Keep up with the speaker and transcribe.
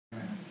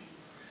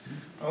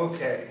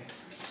Okay,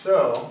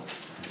 so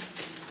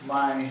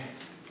my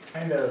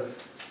kind of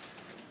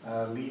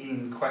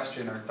leading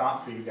question or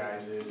thought for you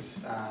guys is,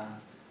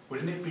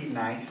 wouldn't it be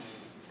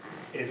nice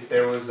if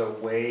there was a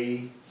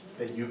way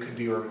that you could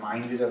be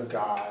reminded of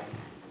God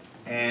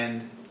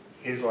and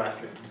His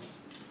lessons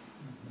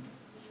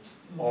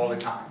all the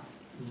time?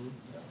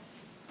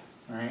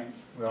 Right?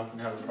 We often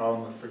have a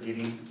problem of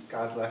forgetting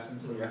God's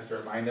lessons, so He has to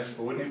remind us.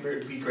 But wouldn't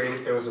it be great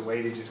if there was a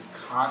way to just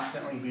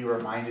constantly be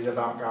reminded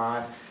about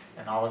God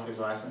and all of His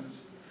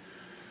lessons?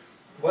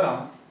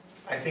 Well,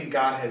 I think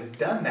God has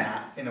done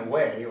that in a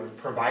way, or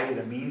provided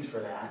a means for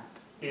that,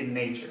 in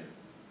nature.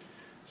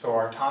 So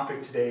our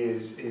topic today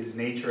is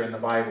nature in the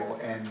Bible,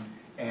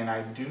 and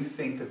I do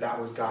think that that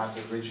was God's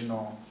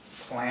original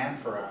plan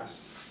for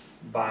us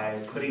by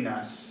putting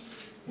us,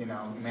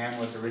 man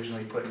was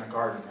originally put in a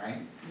garden,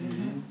 right?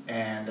 Mm-hmm.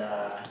 And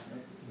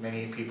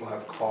many people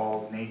have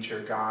called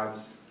nature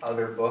God's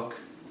other book,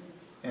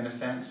 in a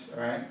sense,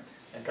 right?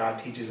 And God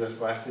teaches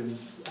us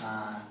lessons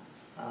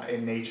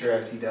in nature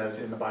as He does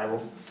in the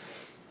Bible.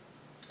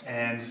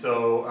 And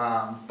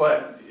so,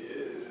 but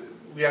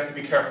we have to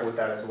be careful with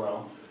that as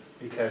well,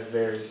 because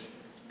there's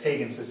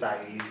pagan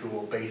societies who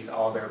will base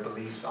all their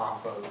beliefs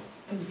off of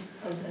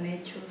the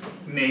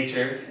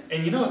nature.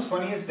 And what's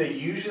funny is they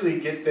usually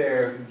get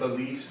their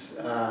beliefs,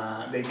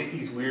 they get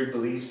these weird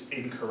beliefs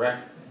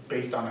incorrect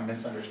based on a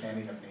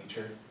misunderstanding of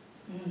nature.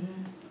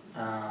 Mm-hmm.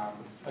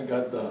 I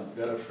got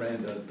a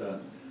friend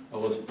that I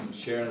was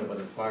sharing about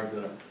the fact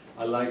that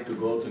I like to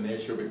go to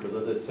nature because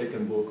that's the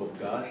second book of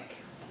God.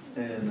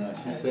 And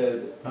she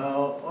said,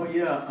 oh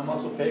yeah, I'm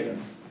also pagan.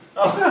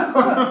 Happy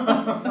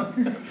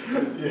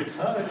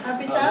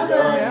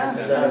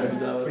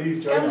Sabbath!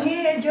 Please join us. Come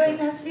here, join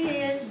us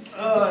here.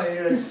 Oh,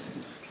 yes.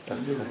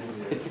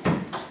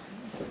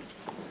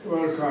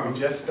 Welcome. We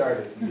just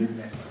started. You didn't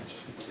miss much.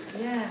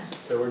 Yeah.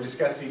 So we're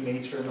discussing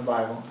nature in the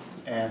Bible,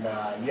 and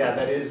yeah,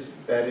 that is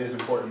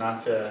important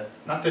not to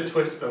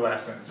twist the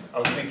lessons. I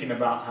was thinking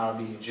about how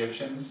the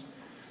Egyptians,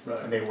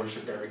 they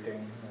worshipped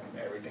everything, and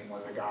everything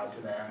was a god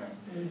to them,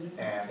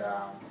 and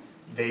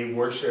they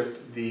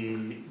worshipped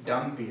the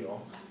dung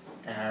beetle.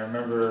 And I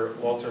remember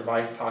Walter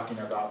Weiss talking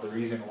about the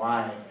reason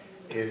why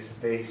is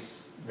they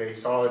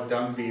saw a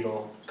dung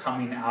beetle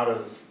coming out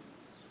of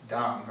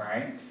dung,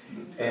 right?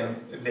 And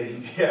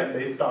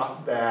they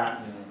thought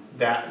that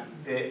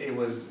it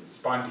was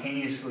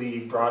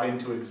spontaneously brought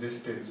into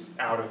existence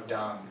out of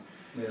dung.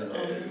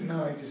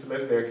 No, it just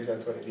lives there because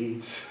that's what it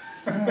eats.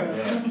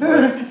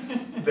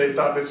 They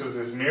thought this was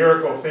this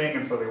miracle thing,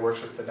 and so they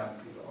worshipped the dung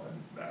beetle.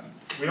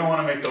 We don't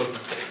want to make those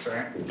mistakes,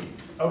 right?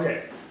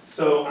 Okay,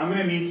 so I'm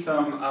going to need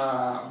some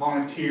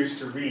volunteers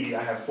to read.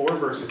 I have 4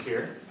 verses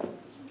here.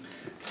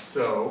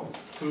 So,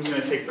 who's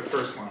going to take the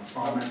first one?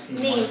 Psalm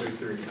 19, 1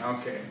 through 3.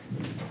 Okay.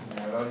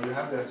 Well, you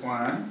have this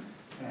one.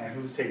 And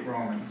who's take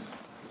Romans?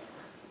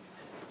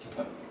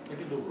 I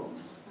can do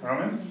Romans.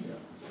 Romans? Yeah.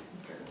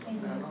 Okay.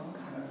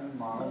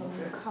 Mom,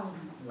 okay.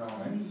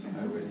 Romans. I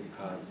already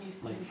have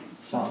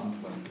Psalm.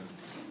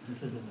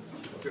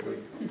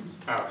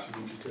 Oh, she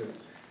beat you to it.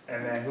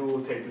 And then who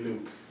will take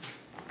Luke?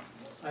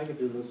 I could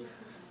do Luke.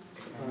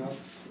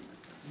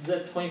 Is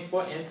that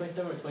 24 and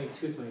 27 or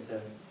 22,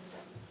 27?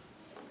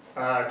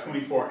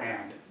 24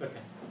 and.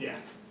 Okay. Yeah.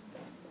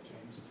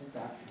 James will take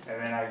that.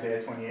 And then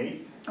Isaiah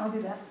 28. I'll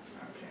do that.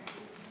 Okay.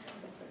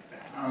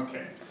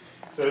 Okay.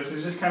 So this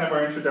is just kind of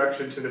our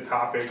introduction to the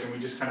topic, and we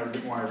just kind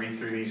of want to read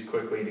through these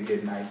quickly to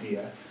get an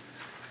idea.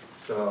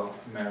 So,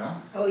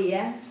 Mara. Oh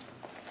yeah?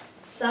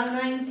 Psalm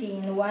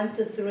 19, 1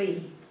 to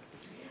 3.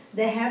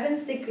 The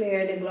heavens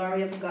declare the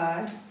glory of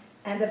God,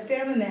 and the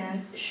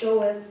firmament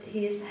showeth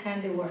His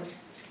handiwork.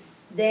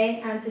 Day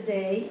unto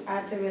day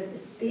uttereth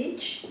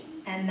speech,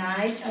 and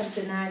night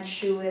unto night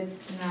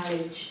sheweth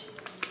knowledge.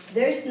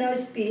 There is no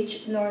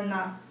speech nor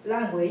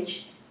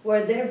language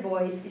where their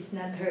voice is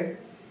not heard.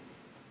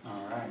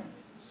 All right.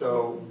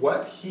 So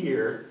what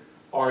here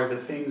are the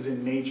things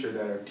in nature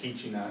that are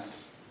teaching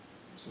us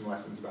some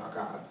lessons about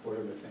God? What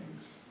are the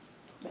things?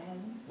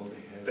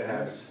 The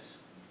heavens.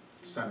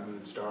 Sun,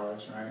 moon,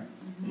 stars, right?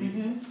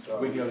 Mm-hmm. So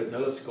We have a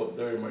telescope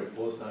there in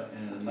Mariposa,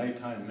 and at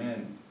nighttime,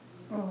 man,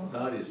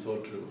 that is so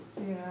true.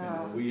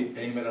 Yeah. We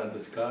aim it at the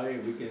sky,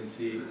 we can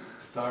see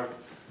stars,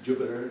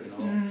 Jupiter,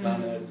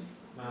 planets.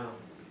 Wow.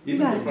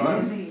 Even It's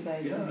fun.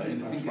 Yeah,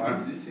 and That's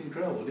fun. it's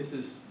incredible. This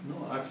is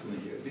no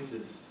accident here. This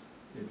is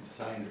a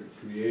designer,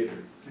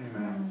 creator.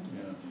 Amen.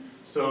 Yeah.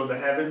 So the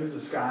heavens, the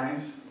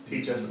skies,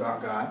 teach us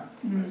about God.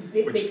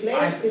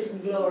 Declares His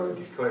glory.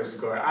 Declares His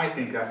glory. I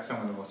think that's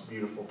some of the most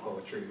beautiful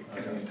poetry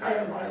in the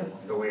entire Bible,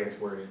 the way it's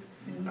worded.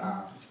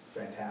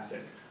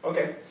 Fantastic.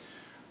 Okay.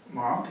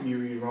 Marl, can you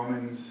read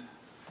Romans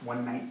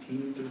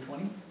 1:19 through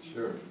 20?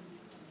 Sure.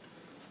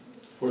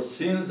 For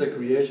since the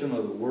creation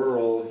of the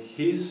world,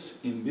 His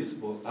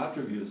invisible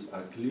attributes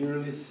are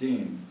clearly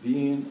seen,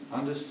 being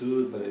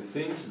understood by the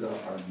things that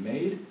are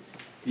made,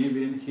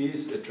 even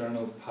His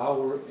eternal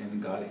power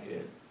and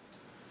Godhead,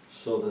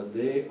 so that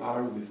they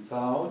are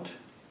without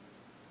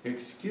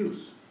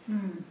excuse.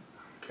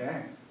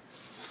 Okay.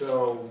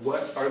 So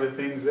what are the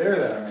things there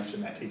that I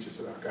mentioned that teach us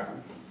about God?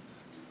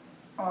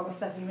 All the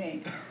stuff you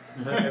make.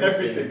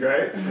 Everything,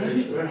 right?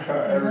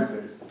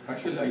 Everything.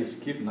 Actually, I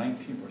skipped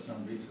 19 for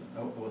some reason.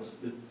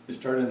 It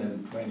started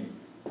in 20.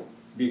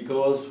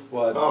 Because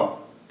Oh,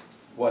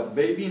 what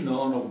may be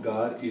known of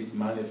God is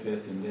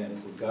manifest in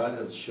them, for God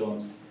has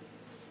shown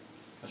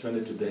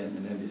it to them,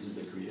 and then this is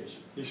the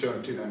creation. He's showing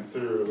it to them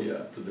through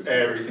Yeah, to the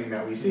everything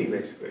that we see,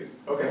 basically.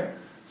 Okay.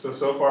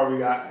 So far we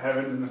got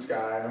heavens in the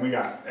sky, and we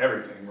got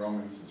everything.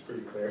 Romans is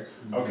pretty clear.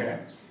 Okay.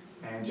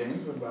 And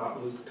James, what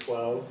about Luke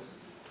 12,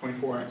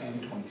 24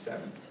 and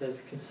 27? It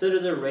says, "Consider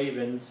the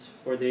ravens,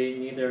 for they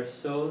neither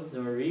sow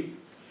nor reap,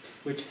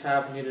 which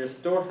have neither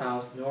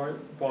storehouse nor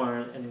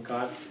barn, and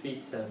God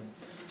feeds them.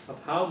 Of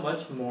how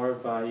much more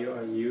value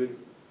are you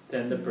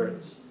than the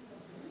birds?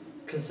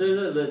 Consider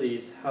the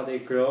lilies, how they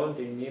grow,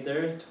 they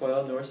neither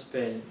toil nor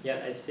spin.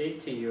 Yet I say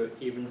to you,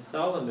 even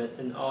Solomon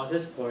in all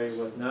his glory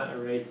was not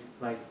arrayed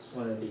like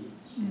one of these."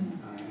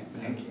 All right,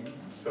 thank you.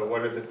 So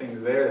what are the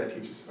things there that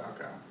teach us about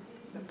God?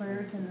 The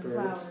birds and the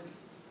Birds. flowers.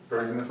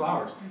 Birds and the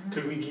flowers.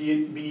 Could we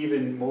be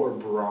even more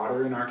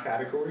broader in our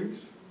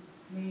categories?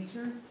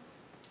 Nature.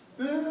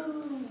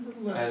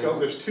 Let's go.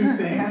 There's two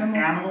things,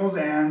 animals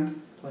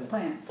and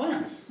Plants.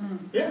 plants. Mm.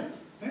 Yeah.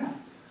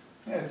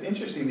 Yeah, it's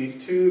interesting.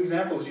 These two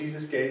examples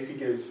Jesus gave, he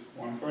gives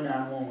one for an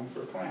animal, one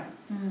for a plant.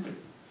 Mm.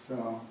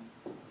 So,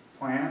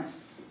 plants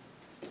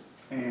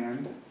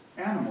and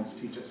animals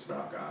teach us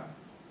about God.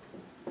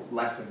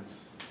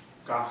 Lessons,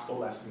 gospel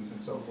lessons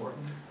and so forth.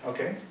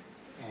 Okay,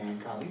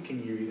 and Kali,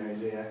 can you read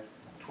Isaiah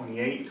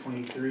 28,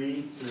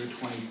 23 through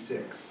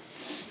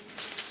 26?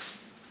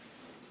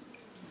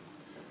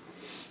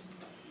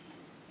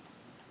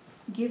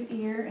 Give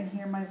ear and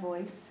hear my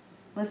voice.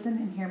 Listen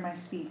and hear my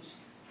speech.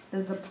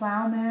 Does the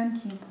plowman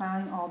keep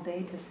plowing all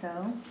day to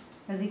sow?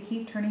 Does he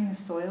keep turning his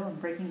soil and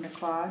breaking the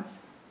clods?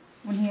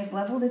 When he has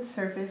leveled its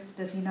surface,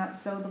 does he not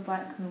sow the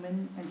black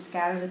cumin and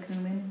scatter the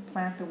cumin,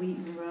 plant the wheat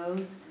in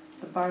rows,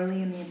 the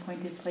barley in the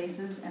appointed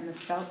places, and the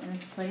spelt in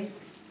its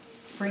place?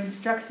 For he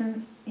instructs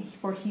him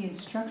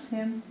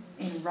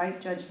in right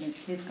judgment,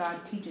 his God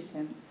teaches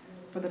him.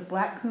 For the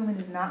black cumin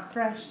is not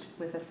threshed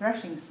with a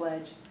threshing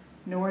sledge,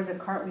 nor is a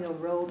cartwheel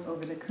rolled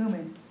over the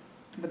cumin,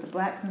 but the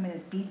black cumin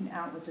is beaten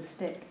out with a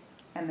stick,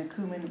 and the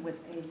cumin with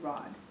a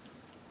rod.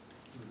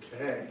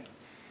 Okay,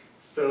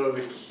 so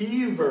the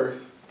key verse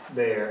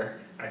there,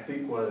 I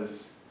think,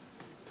 was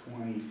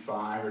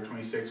 25 or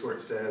 26, where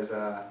it says,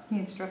 He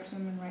instructs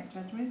them in right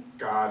judgment.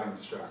 God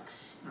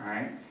instructs,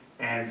 right?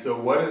 And so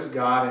what does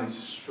God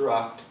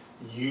instruct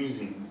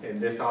using in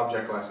this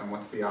object lesson?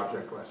 What's the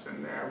object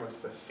lesson there? What's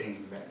the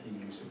thing that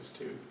he uses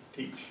to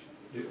teach?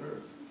 The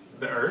earth.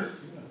 The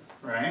earth,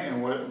 right?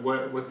 And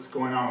what's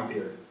going on with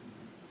the earth?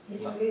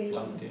 It's Planting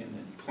really,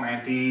 and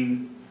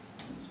Planting,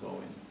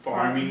 sowing.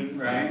 farming,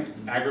 right?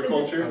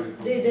 Agriculture.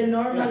 the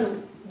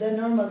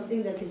normal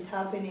thing that is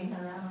happening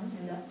around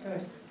in the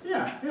earth,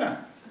 Yeah.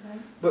 right?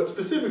 But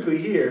specifically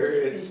here,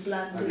 It's it's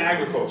planting.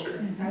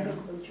 agriculture,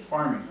 Agriculture.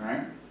 farming,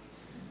 right?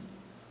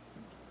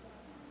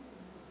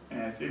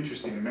 And it's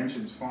interesting, it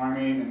mentions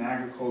farming and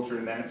agriculture,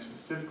 and then it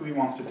specifically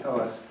wants to tell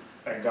us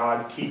that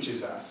God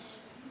teaches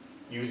us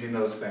using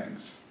those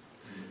things.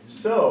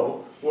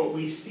 So, what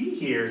we see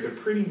here is a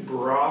pretty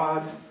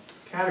broad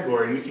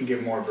category, and we can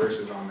give more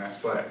verses on this,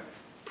 but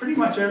pretty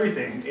much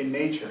everything in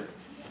nature.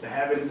 The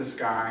heavens, the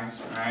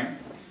skies, right?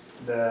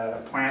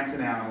 The plants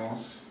and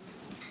animals,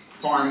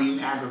 farming,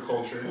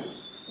 agriculture,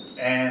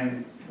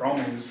 and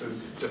Romans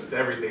is just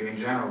everything in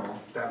general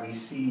that we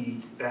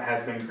see that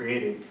has been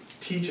created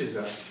teaches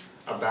us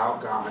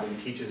about God and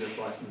teaches us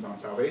lessons on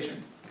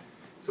salvation.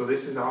 So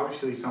this is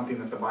obviously something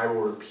that the Bible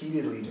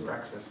repeatedly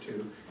directs us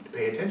to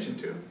pay attention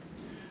to.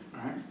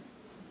 Right?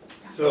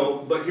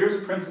 So, but here's a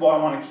principle I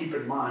want to keep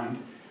in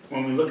mind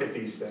when we look at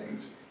these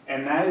things,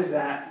 and that is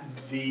that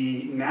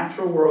the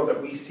natural world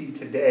that we see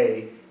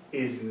today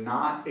is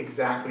not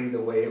exactly the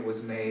way it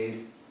was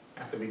made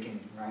at the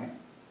beginning, right?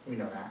 We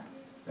know that.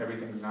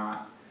 Everything's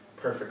not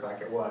perfect like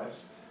it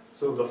was.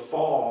 So the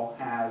fall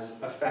has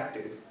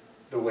affected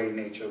the way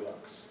nature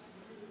looks.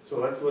 So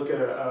let's look at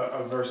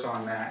a verse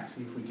on that and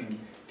see if we can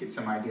get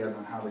some idea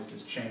on how this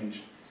has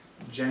changed.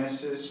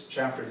 Genesis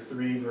chapter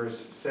 3,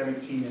 verse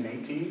 17 and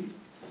 18,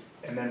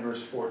 and then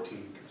verse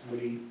 14. Could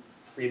somebody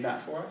read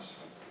that for us?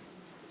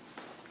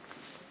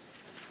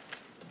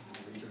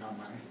 I'll read it on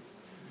my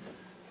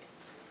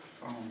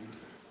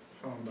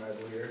phone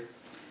Bible here.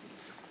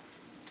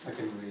 I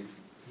can read.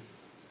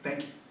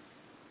 Thank you.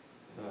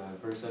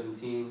 Verse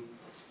 17.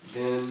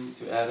 Then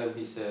to Adam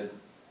he said,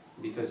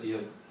 because you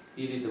have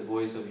heeded the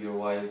voice of your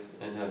wife,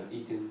 and have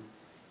eaten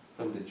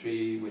from the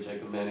tree which I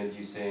commanded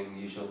you, saying,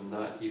 you shall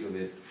not eat of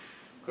it.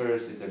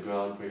 Cursed is the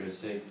ground for your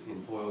sake,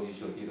 in toil you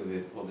shall eat of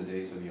it all the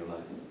days of your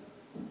life.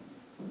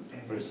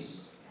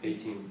 Verse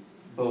 18.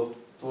 Both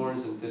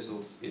thorns and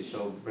thistles it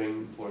shall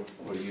bring forth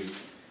for you,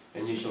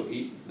 and you shall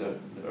eat the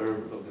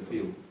herb of the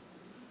field.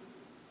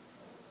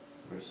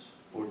 Verse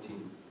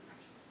 14.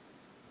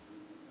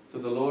 So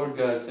the Lord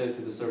God said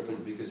to the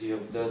serpent, because you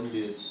have done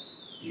this,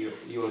 you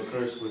are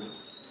cursed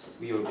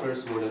We are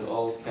cursed more than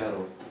all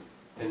cattle,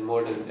 and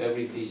more than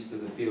every beast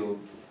of the field.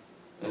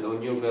 And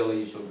on your belly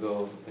you shall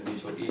go, and you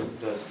shall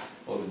eat dust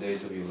all the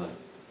days of your life.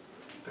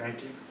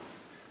 Thank you.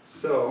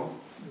 So,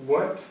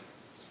 what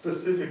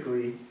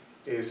specifically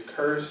is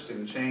cursed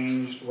and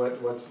changed?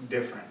 What's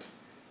different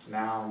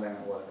now than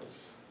it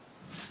was?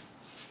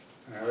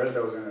 And I read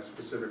those in a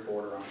specific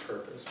order on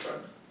purpose,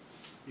 but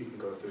you can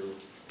go through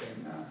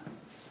in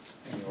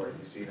any order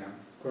you see them.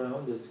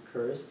 Ground is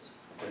cursed.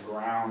 The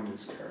ground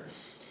is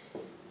cursed.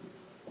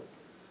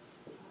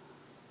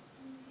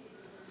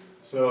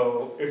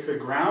 So, if the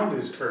ground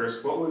is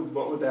cursed, what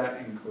would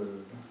that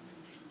include?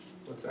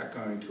 What's that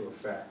going to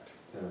affect?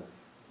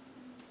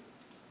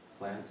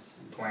 Plants.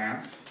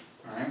 Plants,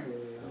 right?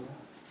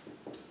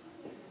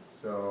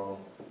 So,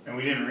 and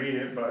we didn't read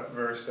it, but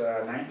verse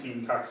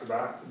 19 talks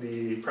about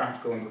the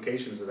practical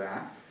implications of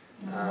that.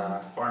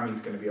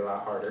 Farming's going to be a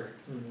lot harder.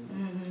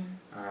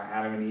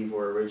 Adam and Eve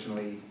were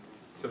originally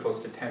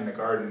supposed to tend the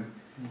garden,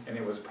 and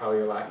it was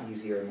probably a lot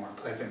easier and more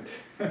pleasant.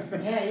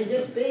 Yeah, you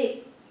just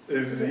speak.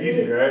 This is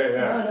easy, right?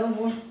 Yeah. No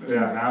more.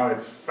 Yeah, now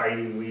it's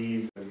fighting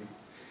weeds.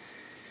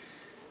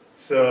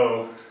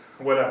 So,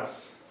 what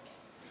else?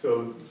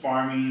 So,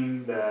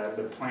 farming,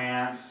 the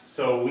plants.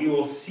 So, we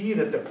will see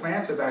that the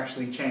plants have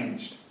actually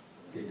changed.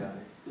 They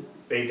die.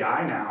 They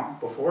die now.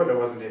 Before, there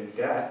wasn't any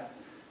death.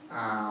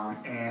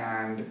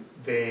 And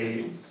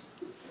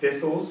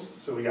thistles.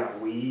 So, we got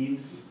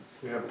weeds.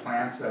 We have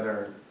plants that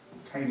are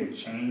kind of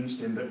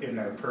changed in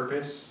their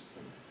purpose.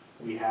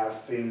 We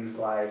have things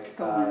like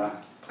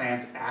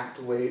plants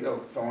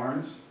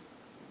thorns.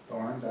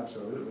 Thorns,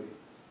 absolutely.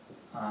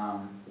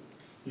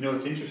 You know,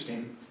 it's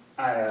interesting.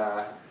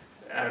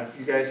 If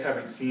you guys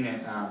haven't seen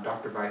it,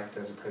 Dr. Veith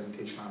does a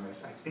presentation on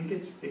this. I think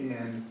it's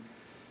in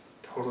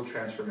Total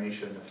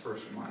Transformation, the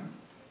first one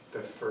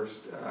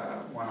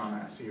on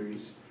that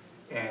series.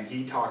 And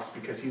he talks,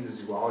 because he's a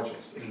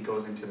zoologist, and he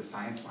goes into the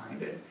science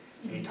behind it.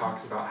 And he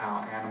talks about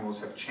how animals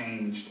have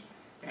changed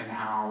and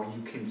how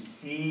you can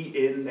see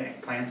in the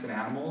plants and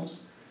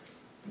animals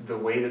the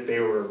way that they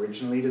were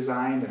originally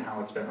designed and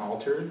how it's been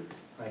altered.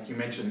 Like you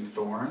mentioned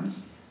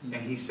thorns,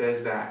 and he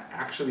says that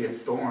actually a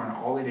thorn,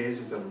 all it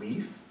is a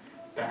leaf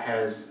that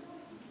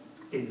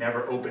it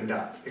never opened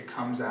up. It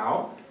comes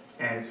out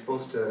and it's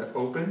supposed to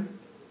open,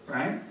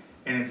 right?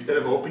 And instead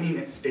of opening,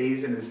 it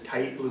stays in this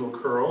tight little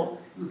curl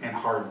and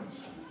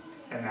hardens,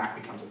 and that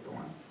becomes a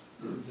thorn.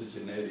 The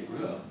genetic,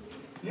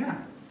 Yeah.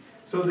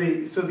 So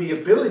the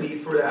ability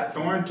for that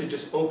thorn to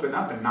just open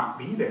up and not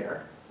be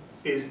there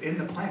is in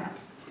the plant,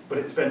 but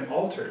it's been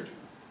altered,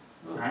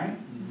 right?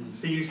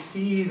 So you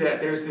see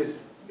that there's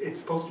this, it's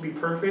supposed to be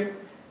perfect,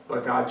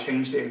 but God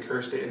changed it and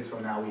cursed it, and so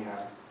now we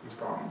have these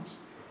problems.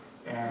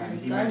 And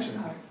he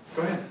mentioned,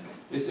 go ahead.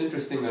 It's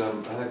interesting,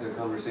 I had a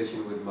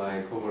conversation with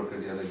my coworker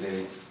the other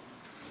day,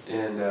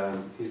 and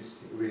he's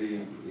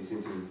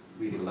into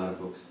reading a lot of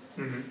books.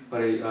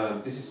 But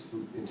this is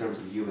in terms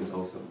of humans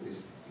also.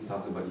 He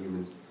talked about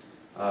humans.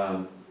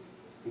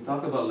 He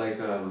talked about like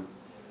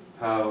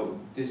how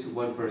this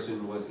one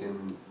person was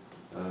in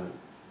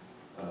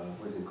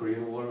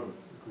Korean War or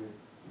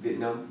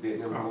Vietnam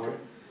War.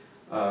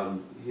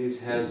 His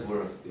hands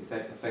were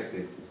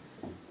affected,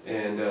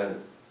 and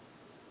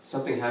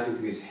something happened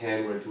to his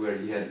hand where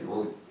he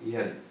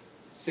had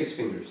 6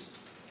 fingers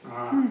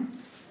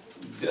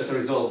as a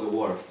result of the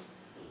war.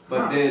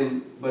 But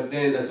then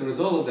as a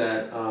result of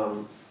that,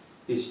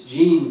 his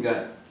gene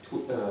got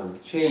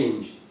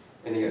changed,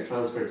 and he got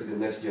transferred to the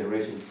next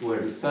generation, to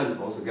where his son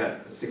also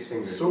got 6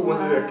 fingers. So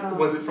was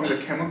it from the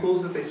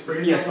chemicals that they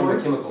sprayed? Yes, from the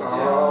chemical.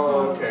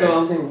 Oh, okay. So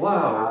I'm thinking,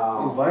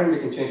 wow,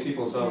 environment can change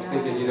people. So I was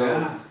thinking,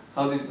 Yeah.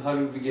 how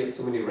did we get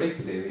so many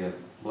races today? We have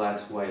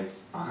blacks, whites.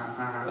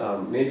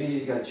 Maybe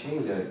it got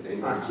changed.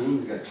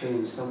 Genes got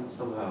changed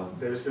somehow.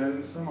 There's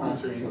been some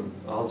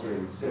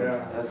altering. So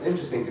Yeah. that's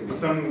interesting to me.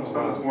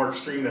 Some's more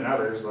extreme than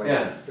others. Like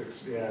Yeah.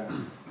 6. Yeah.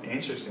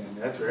 Interesting.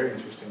 That's very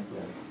interesting.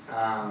 Yeah.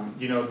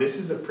 This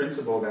is a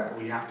principle that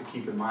we have to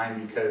keep in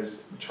mind,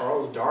 because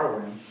Charles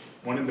Darwin,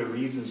 one of the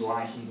reasons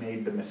why he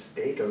made the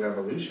mistake of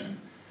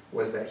evolution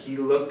was that he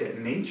looked at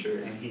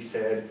nature and he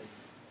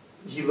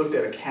looked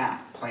at a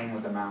cat playing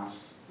with a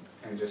mouse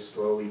and just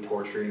slowly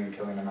torturing and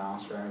killing a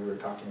mouse, right? We were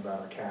talking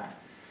about our cat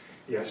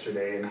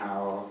yesterday and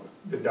how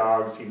the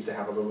dog seems to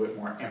have a little bit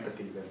more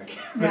empathy than the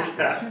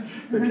cat.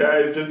 The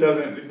cat just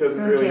doesn't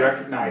really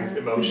recognize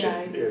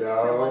emotion, you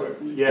know?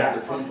 Yeah.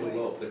 The frontal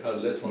lobe, they call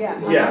it left frontal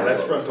lobe. Yeah,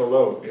 that's frontal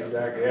lobe,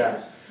 exactly, yeah.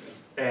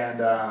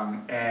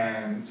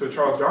 And so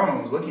Charles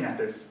Darwin was looking at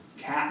this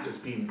cat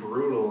just being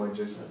brutal and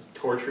just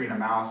torturing a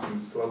mouse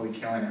and slowly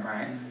killing it,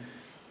 right?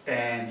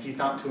 And he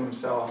thought to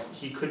himself,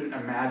 he couldn't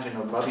imagine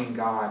a loving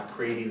God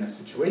creating a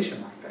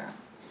situation like that.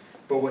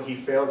 But what he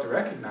failed to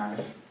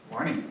recognize,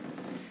 what he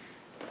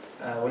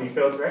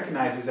failed to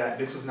recognize is that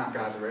this was not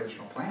God's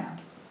original plan.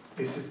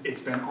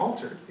 it's been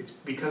altered. It's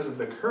because of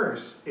the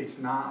curse. It's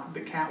not,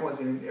 the cat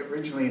wasn't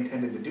originally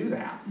intended to do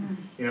that.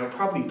 You know, it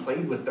probably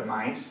played with the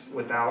mice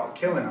without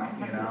killing them,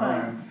 you know,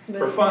 and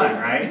for fun,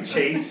 right?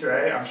 Chase,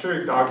 right? I'm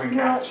sure dogs and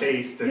cats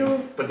chased,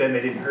 but then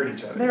they didn't hurt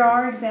each other. There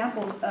are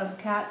examples of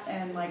cats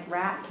and like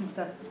rats and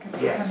stuff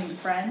becoming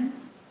friends.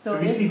 So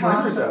it we is see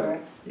glimmers of possible.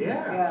 it.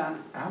 Yeah,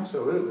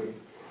 absolutely.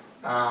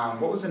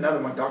 What was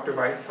another one? Dr.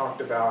 Veith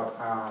talked about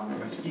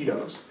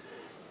mosquitoes.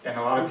 And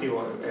a lot of people,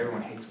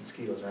 everyone hates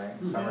mosquitoes,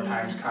 right?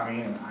 Summertime's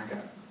coming and I got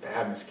a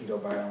bad mosquito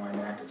bite on my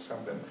neck or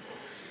something.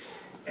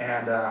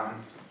 And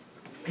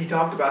he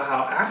talked about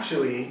how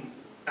actually,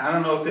 I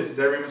don't know if this is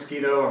every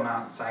mosquito, I'm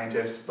not a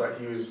scientist, but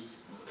he was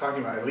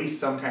talking about at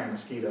least some kind of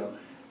mosquito,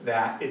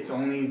 that it's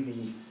only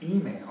the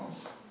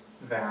females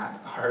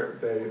that are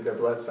the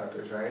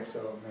bloodsuckers, right?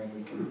 So maybe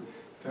we can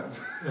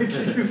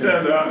use that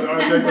as an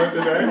object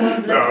lesson,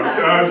 right? No,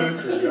 I'm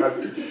just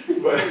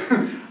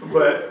kidding.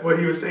 But what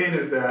he was saying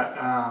is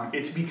that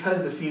it's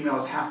because the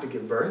females have to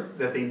give birth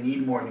that they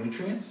need more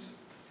nutrients,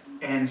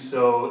 and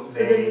so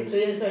the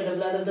nutrients are the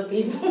blood of the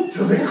people.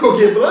 So they go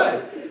get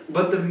blood.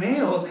 But the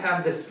males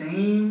have the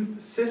same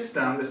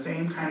system, the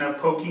same kind of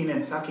poking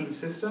and sucking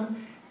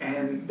system,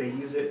 and they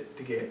use it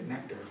to get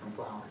nectar from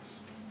flowers.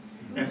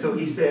 And so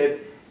he said,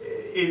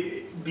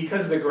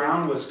 because the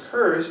ground was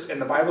cursed,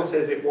 and the Bible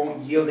says it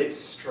won't yield its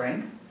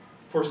strength,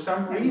 for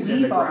some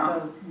reason the ground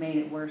also made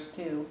it worse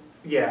too.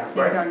 Yeah, Things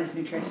right. aren't as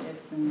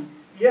nutritious and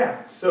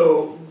Yeah,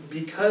 so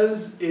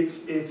because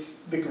it's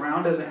the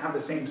ground doesn't have the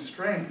same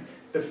strength,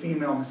 the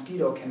female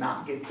mosquito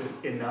cannot get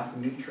enough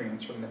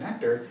nutrients from the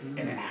nectar,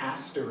 and it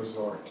has to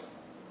resort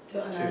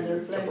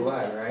to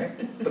blood,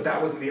 right? But that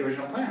wasn't the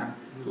original plan.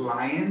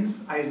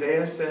 Lions,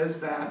 Isaiah says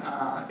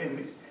that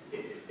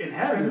in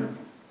heaven,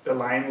 the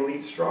lion will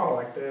eat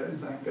straw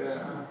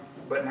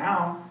but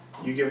now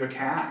you give a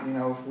cat, you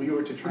know, if we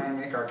were to try and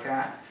make our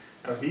cat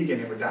a vegan,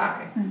 it would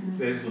die.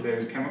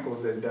 There's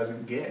chemicals that it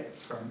doesn't get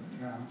from,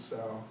 you know,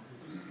 so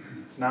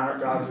it's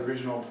not God's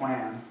original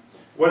plan.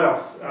 What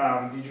else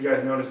did you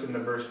guys notice in the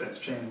verse that's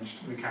changed?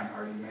 We kind of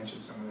already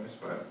mentioned some of this,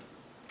 but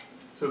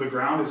so the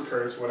ground is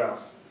cursed. What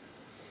else?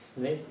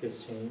 Snake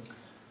is changed.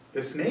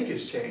 The snake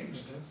is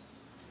changed.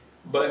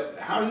 But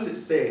how does it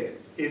say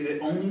it? Is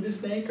it only the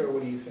snake, or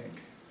what do you think?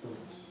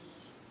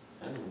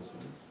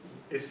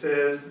 It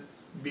says,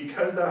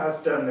 because thou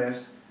hast done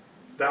this,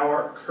 thou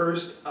art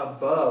cursed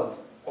above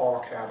all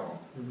cattle.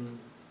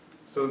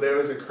 So there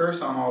was a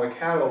curse on all the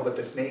cattle, but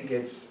the snake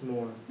gets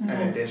More.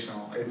 an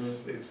additional.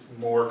 It's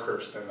more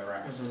cursed than the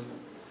rest.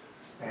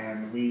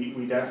 And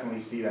we definitely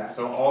see that.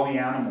 So all the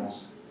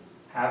animals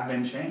have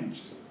been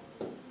changed.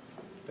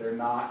 They're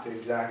not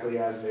exactly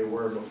as they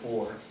were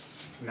before.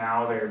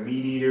 Now they're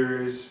meat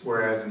eaters,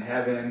 whereas in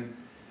heaven,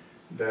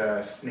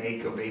 the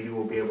snake, a baby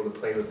will be able to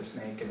play with the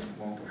snake and it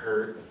won't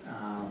hurt.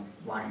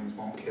 Lions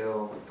won't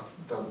kill.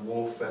 The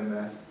wolf and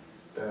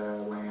the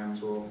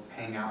lambs will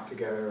hang out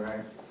together,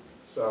 right?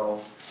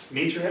 So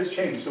nature has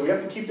changed. So we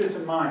have to keep this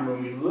in mind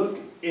when we look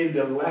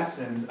into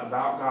lessons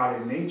about God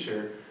and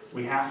nature.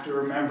 We have to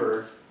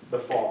remember the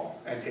fall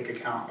and take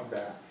account of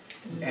that.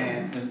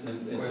 And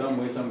in some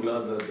ways, I'm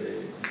glad that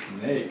the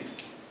snakes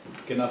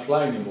cannot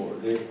fly anymore.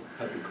 They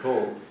have to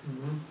crawl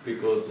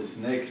because the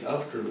snakes,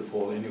 after the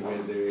fall, anyway,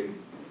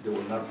 they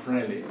were not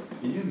friendly.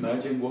 Can you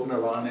imagine walking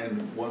around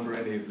and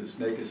wondering if the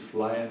snake is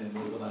flying and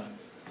we're gonna?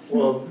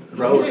 Well,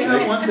 don't they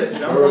have ones that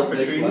jump off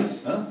the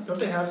trees? Huh? Don't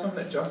they have some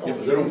that jump off the Yeah,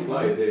 trees? but they don't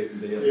fly.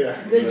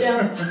 They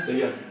jump. They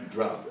just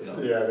drop. You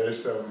know? Yeah,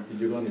 there's some. If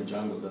you go in the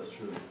jungle, that's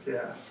true.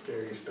 Yeah,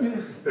 scary stuff.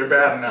 They're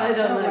bad enough. I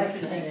don't like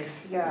snakes.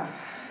 snakes. Yeah.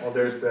 Well,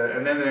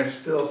 and then there's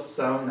still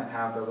some that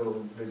have the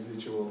little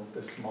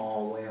the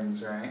small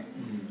limbs, right?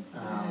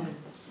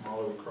 Small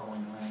little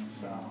crawling limbs.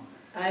 So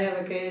I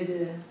have a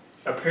kid.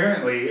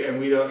 apparently, and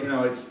we don't, you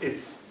know,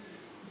 it's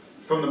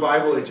from the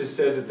Bible. It just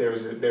says that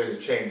there's a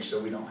change, so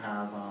we don't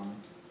have.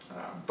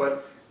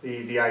 But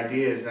the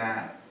idea is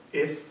that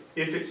if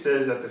it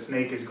says that the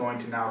snake is going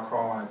to now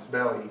crawl on its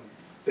belly,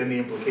 then the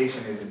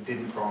implication is it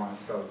didn't crawl on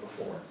its belly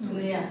before.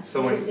 Yeah.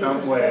 So in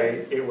some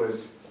way, it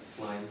was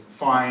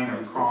flying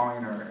or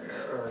crawling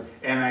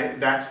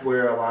that's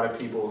where a lot of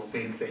people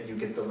think that you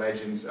get the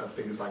legends of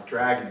things like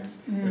dragons,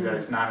 is that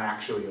it's not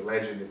actually a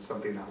legend, it's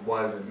something that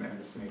was, and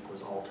the snake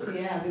was altered.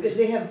 Yeah, because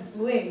they have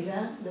wings,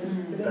 huh?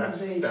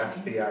 That's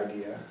the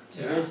idea.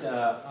 So here's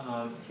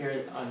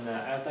here on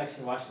I was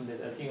actually watching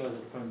this. I think it was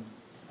from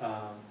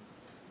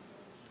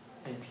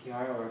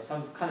NPR or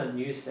some kind of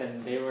news,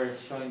 and they were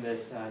showing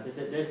this.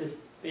 There's this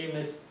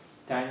famous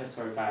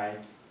dinosaur guy.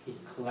 He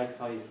collects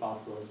all these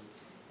fossils,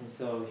 and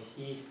so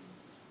he's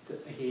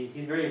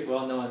very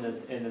well known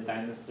in the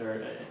dinosaur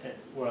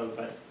world.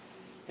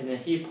 And then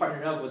he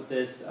partnered up with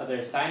this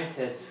other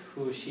scientist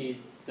who she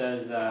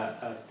does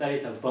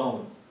studies of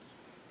bone,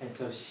 and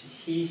so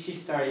she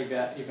started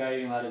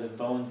evaluating a lot of the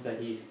bones that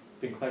he's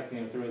been collecting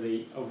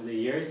over the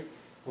years.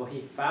 What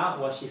she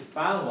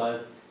found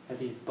was that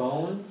these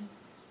bones,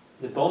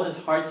 the bone is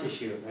hard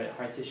tissue, right?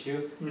 Hard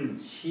tissue.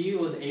 She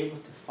was able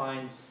to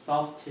find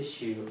soft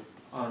tissue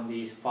on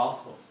these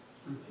fossils.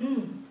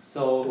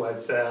 So Blood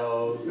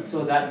cells. And,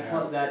 so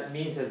that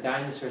means that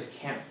dinosaurs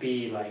can't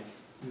be like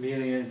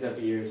millions of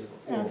years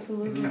old. It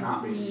Absolutely.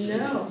 cannot be.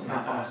 No. It's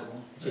not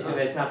possible. She said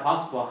that it's not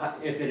possible.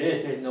 If it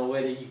is, there's no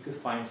way that you could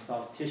find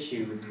soft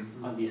tissue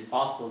Mhm. on these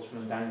fossils from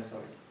the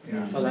dinosaurs.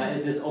 Yeah. So that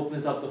it just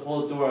opens up the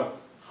whole door of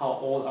how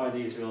old are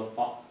these real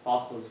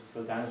fossils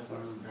for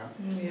dinosaurs.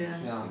 Yeah. Yeah.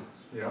 Yeah.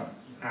 Yeah.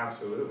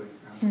 Absolutely.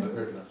 I Absolutely.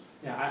 heard that.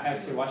 Yeah, I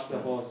actually watched the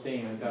whole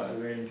thing. I thought it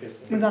was very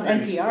interesting. It was on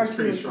NPR It's too,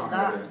 pretty which is strong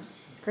not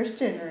evidence.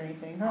 Christian or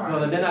anything, huh?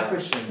 No, they're not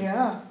Christians.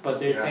 Yeah. But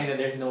they're Yeah. saying that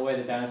there's no way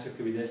the dinosaur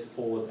could be this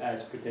old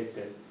as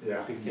predicted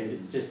Yeah. because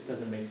it just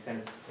doesn't make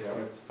sense Yeah.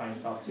 for it to find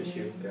soft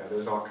tissue. Yeah.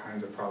 There's all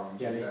kinds of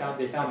problems. Yeah, with they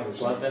that. found like There's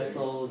blood nothing.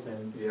 vessels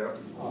and Yeah.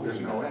 There's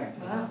no way.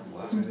 Wow.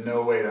 Wow. There's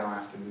no way that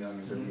lasted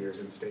millions of Mhm. years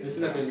and stayed. this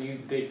is like a intact. new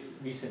big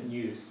recent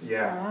news.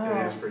 Yeah. It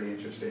Wow. is pretty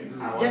interesting.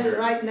 I Just wonder-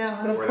 right now,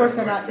 But huh? of Where course,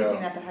 that's they're not gonna go.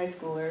 teaching that to high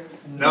schoolers.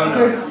 No,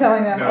 They're no. just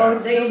telling them, No. oh,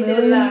 it's They still still,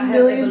 millions, have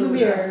millions of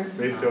evolution. years.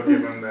 They still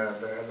give them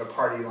the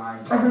party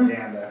line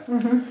propaganda.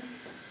 Mhm.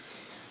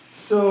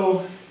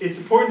 So it's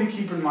important to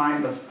keep in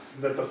mind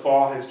that the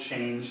fall has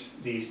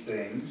changed these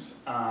things.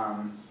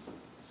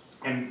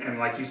 And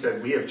like you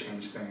said, we have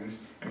changed things.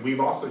 And we've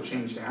also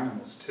changed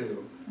animals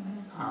too.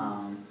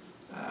 Um,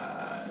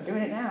 We're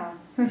doing it now.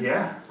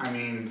 yeah, I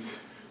mean,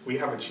 we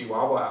have a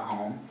Chihuahua at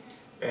home.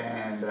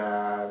 And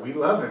we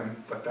love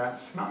him, but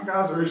that's not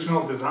God's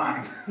original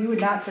design. You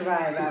would not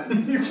survive that.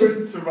 He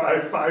wouldn't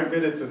survive 5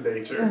 minutes in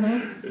nature.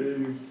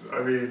 Mhm.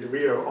 I mean,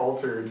 we have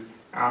altered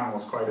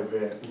animals quite a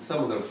bit. And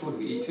some of the food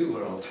we eat too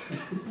are altered.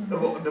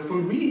 The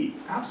food we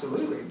eat,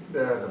 absolutely.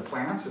 The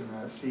plants and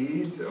the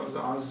seeds. I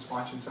was just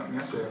watching something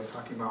yesterday. I was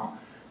talking about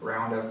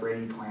Roundup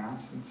Ready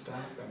plants and stuff,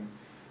 and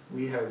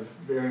we have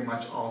very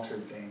much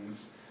altered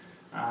things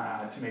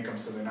to make them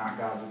so they're not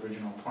God's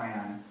original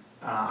plan.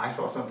 I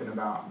saw something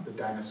about the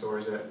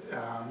dinosaurs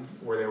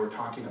where they were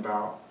talking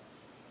about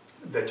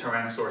the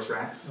Tyrannosaurus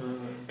Rex,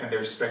 and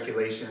there's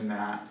speculation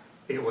that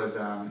it was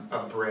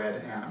a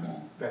bred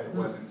animal, that it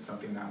wasn't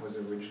something that was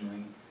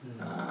originally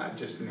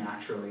just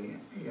naturally,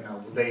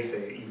 they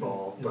say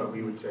evolved, but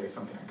we would say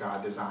something that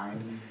God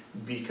designed,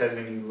 because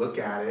when you look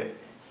at it,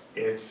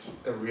 it's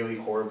a really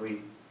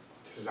horribly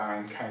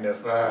designed kind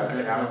of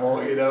animal,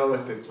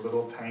 with this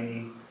little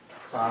tiny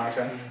claws,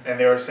 right? And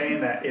they were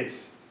saying that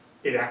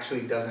it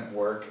actually doesn't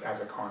work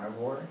as a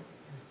carnivore.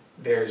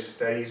 There's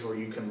studies where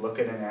you can look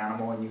at an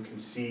animal and you can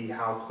see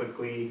how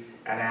quickly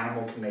an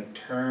animal can make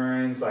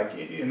turns, like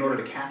in order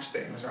to catch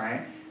things,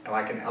 right? And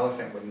like an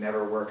elephant would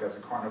never work as a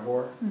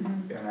carnivore.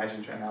 Mhm.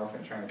 Imagine an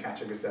elephant trying to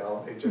catch a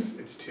gazelle.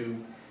 It's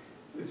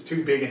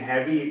too big and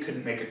heavy. It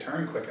couldn't make a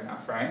turn quick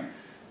enough, right?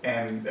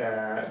 And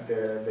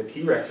the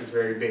T-Rex is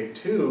very big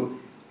too,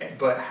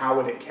 but how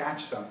would it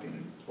catch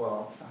something?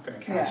 Well, it's not going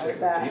to catch Yeah, it with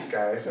that. these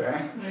guys,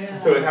 right? Yeah.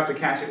 So it'd have to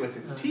catch it with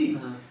its teeth.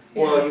 Yeah.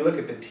 Well, you look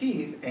at the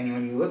teeth, and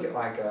when you look at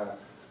like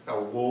a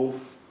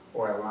wolf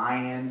or a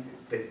lion,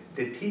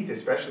 the teeth,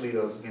 especially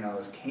those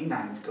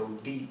canines, go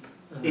deep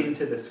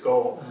into the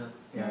skull.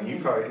 You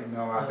probably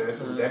know about this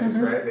as a dentist,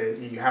 right? That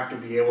you have to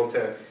be able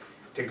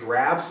to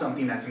grab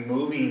something that's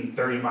moving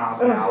 30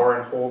 miles an hour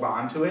and hold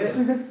on to it.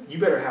 You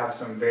better have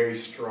some very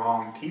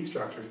strong teeth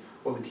structures.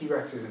 Well, the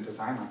T-Rex isn't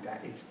designed like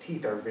that. Its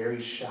teeth are very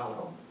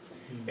shallow.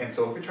 And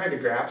so if it tried to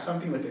grab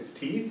something with its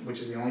teeth,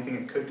 which is the only thing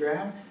it could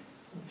grab,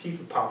 the teeth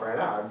would pop right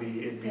out.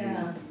 It'd be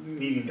Yeah.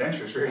 needing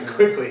dentures very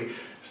quickly.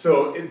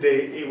 So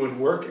it would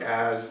work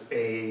as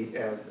a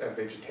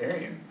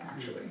vegetarian,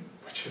 actually,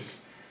 which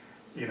is,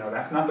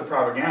 that's not the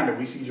propaganda.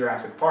 We see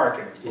Jurassic Park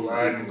and it's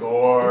blood and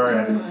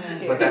gore,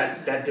 but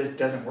that just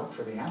doesn't work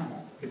for the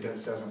animal. It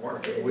just doesn't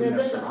work. It It's wouldn't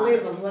have just a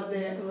survived. flip of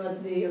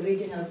what the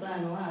original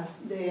plan was.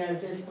 They are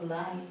just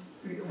lying.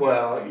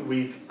 Well,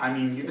 you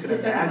It's can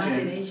just an imagine.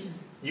 imagination.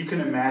 You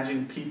can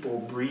imagine people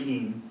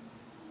breeding.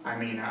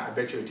 I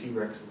bet you a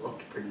T-Rex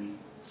looked pretty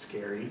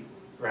scary,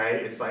 right?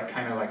 It's like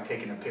kind of like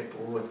taking a pit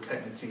bull and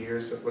cutting its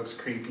ears so it looks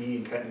creepy,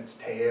 and cutting its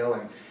tail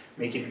and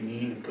making it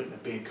mean and putting a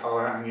big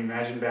collar.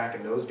 Imagine back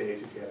in those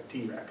days if you had a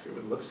T-Rex, it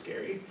would look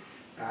scary.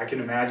 I can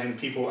imagine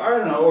people, I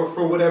don't know, or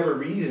for whatever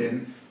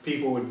reason,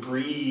 people would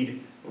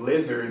breed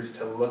lizards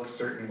to look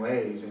certain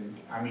ways. And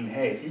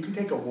hey, if you can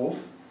take a wolf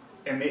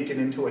and make it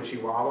into a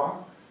Chihuahua,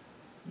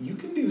 you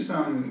can do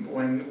some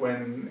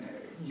when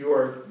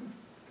you're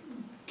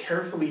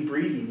carefully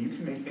breeding, you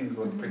can make things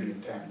look pretty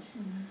intense.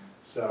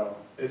 So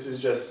this is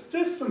just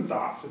some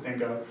thoughts to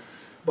think of.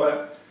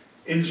 But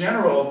in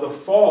general, the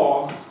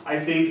fall, I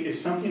think, is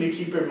something to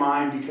keep in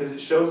mind because it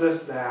shows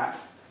us that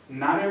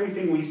not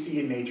everything we see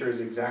in nature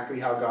is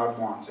exactly how God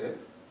wants it.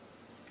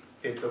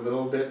 It's a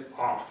little bit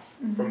off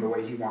from the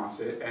way He wants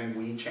it, and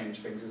we change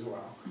things as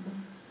well.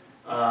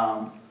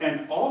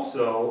 And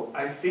also,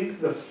 I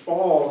think the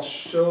fall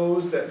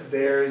shows that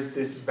there's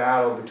this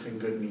battle between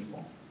good and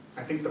evil.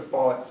 I think the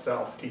fall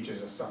itself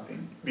teaches us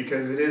something,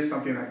 because it is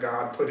something that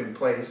God put in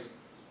place.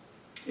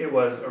 It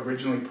was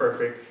originally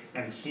perfect,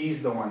 and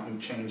He's the one who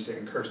changed it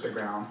and cursed the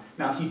ground.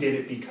 Now, He did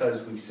it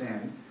because we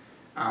sinned.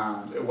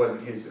 It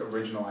wasn't His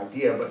original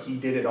idea, but He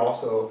did it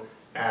also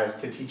as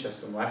to teach us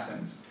some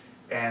lessons.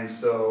 And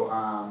so,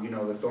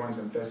 the thorns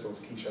and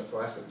thistles teach us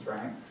lessons,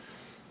 right?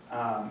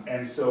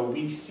 And so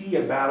we see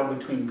a battle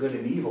between good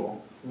and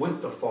evil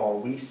with the fall.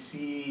 We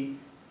see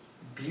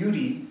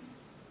beauty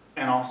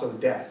and also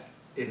death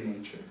in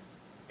nature.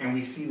 And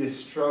we see this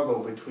struggle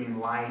between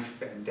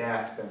life and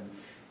death,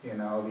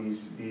 and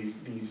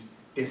these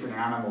different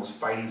animals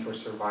fighting for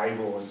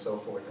survival and so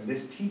forth. And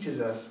this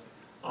teaches us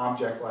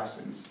object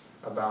lessons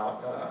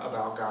about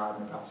God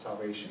and about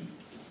salvation.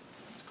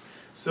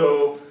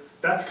 So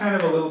that's kind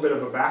of a little bit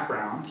of a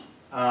background,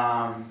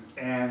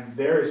 and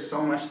there is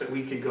so much that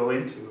we could go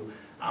into.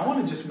 I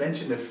want to just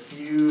mention a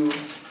few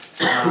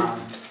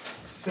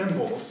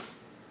symbols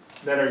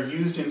that are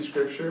used in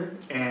Scripture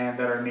and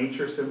that are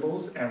nature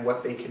symbols and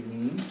what they can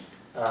mean,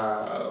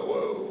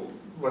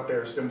 what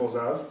they're symbols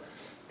of.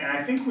 And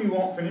I think we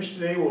won't finish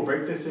today. We'll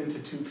break this into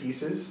 2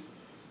 pieces.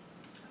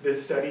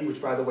 This study,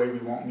 which by the way we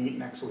won't meet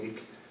next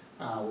week,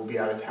 we'll be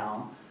out of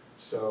town.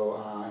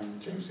 So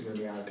and James is going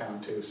to be out of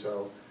town too.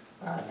 So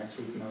next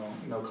week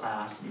no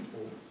class, and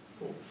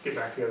we'll get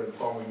back together the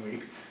following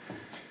week.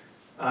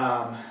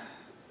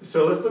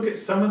 So let's look at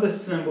some of the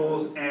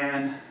symbols,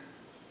 and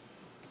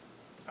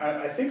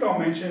I think I'll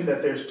mention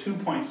that there's 2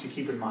 points to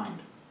keep in mind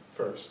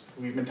first.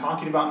 We've been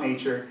talking about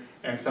nature,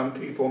 and some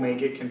people may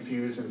get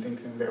confused and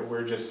thinking that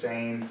we're just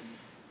saying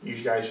you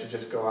guys should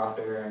just go out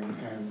there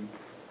and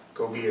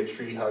go be a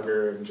tree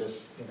hugger, and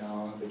just,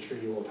 the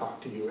tree will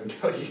talk to you and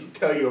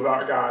tell you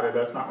about God, and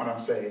that's not what I'm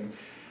saying.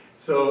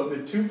 So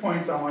the 2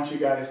 points I want you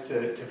guys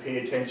to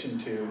pay attention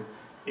to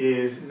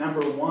is,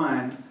 number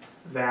 1,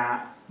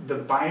 that the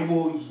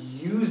Bible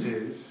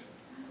uses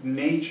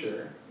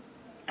nature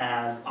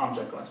as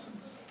object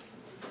lessons.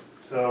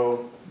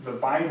 So the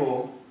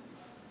Bible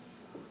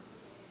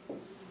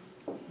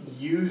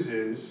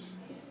uses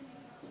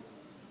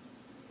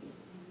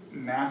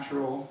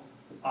natural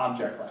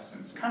object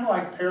lessons, kind of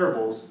like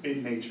parables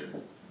in nature.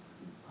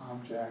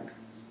 Object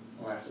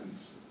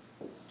lessons.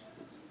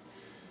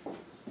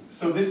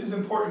 So this is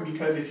important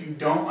because if you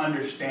don't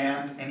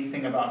understand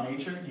anything about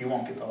nature, you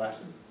won't get the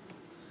lesson,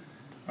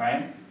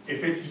 right?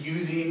 If it's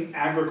using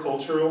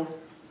agricultural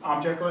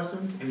object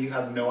lessons and you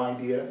have no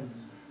idea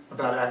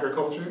about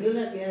agriculture, You'll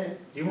not get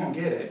it. you won't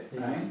get it,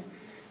 right?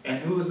 And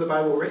who was the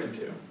Bible written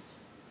to?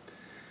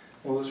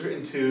 Well, it was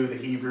written to the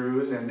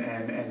Hebrews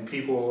and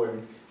people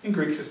in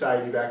Greek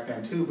society back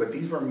then too, but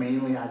these were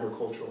mainly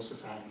agricultural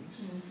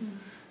societies. Mm-hmm.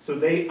 So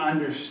they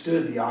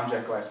understood the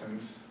object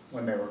lessons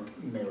when they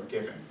were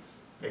given.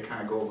 They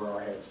kind of go over our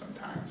heads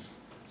sometimes.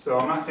 So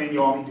I'm not saying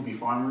you all need to be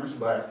farmers,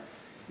 but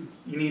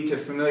you need to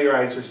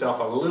familiarize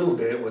yourself a little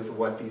bit with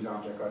what these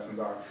object lessons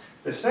are.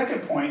 The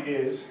second point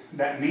is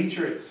that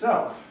nature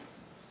itself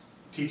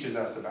teaches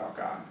us about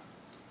God,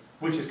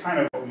 which is kind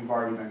of what we've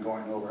already been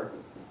going over.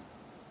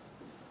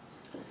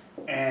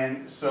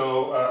 And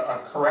so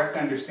a correct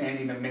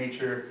understanding of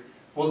nature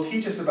will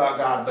teach us about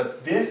God,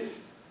 but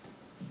this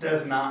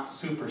does not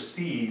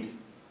supersede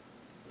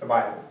the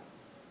Bible,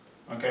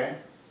 okay?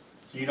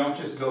 So you don't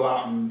just go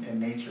out in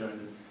nature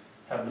and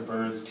have the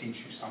birds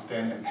teach you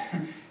something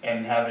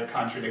and have it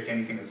contradict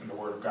anything that's in the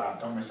Word of God.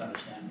 Don't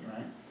misunderstand me,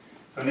 right?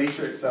 So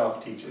nature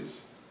itself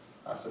teaches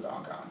us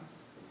about God.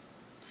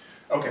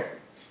 Okay,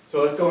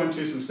 so let's go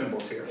into some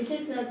symbols here. Is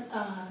it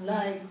not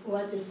like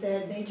what you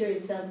said, nature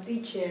itself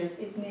teaches?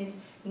 It means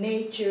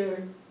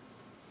nature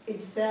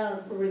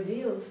itself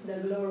reveals the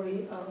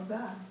glory of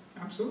God.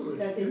 Absolutely.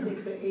 That is yeah. the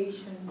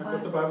creation Like part.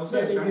 what the Bible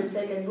says, That is right? the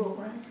second book,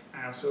 right?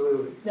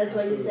 Absolutely. That's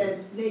why you Absolutely.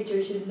 said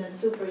nature should not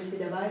supersede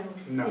the Bible.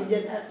 No. It's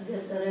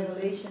just a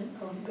revelation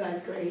of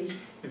God's creation.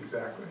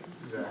 Exactly,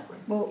 exactly.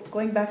 Well,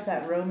 going back to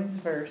that Romans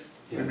verse,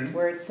 Yeah. Mhm.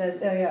 where it says,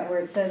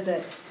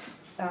 that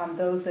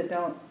those that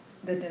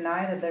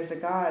deny that there's a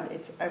God,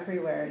 it's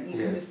everywhere. You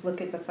Yeah. can just look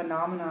at the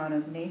phenomenon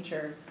of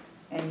nature,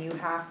 and you're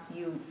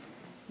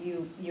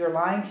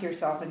lying to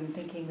yourself and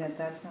thinking that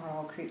that's not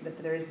all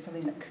that there isn't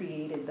something that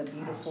created the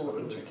beautiful,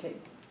 Absolutely. intricate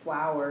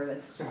flower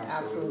that's just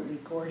Absolutely. absolutely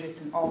gorgeous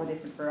in all the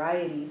different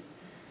varieties.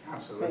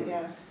 Absolutely. But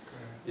yeah,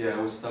 Yeah,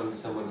 I was talking to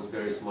someone who's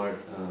very smart,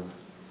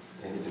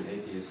 and he's an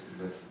atheist,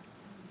 but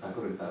I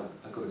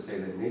could say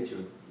that nature,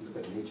 look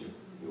at nature,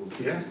 it will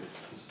teach Yeah. us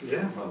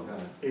Yeah. about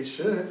God. It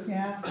should.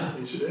 yeah.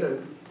 It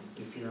should.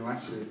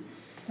 Unless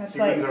That's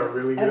why humans are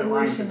really good at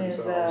lying to evolution is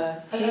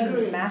themselves. I agree.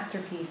 Satan's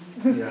masterpiece.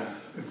 Yeah,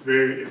 it's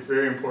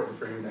very important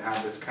for him to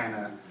have this kind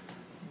of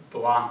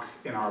block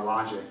in our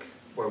logic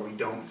where we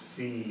don't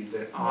see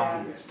the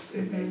obvious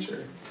in Mhm.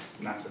 nature,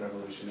 and that's what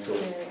evolution is. So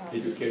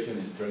education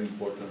is very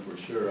important for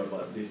sure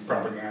about this.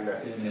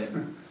 Propaganda. In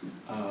an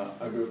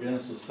agrarian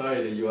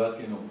society, you ask,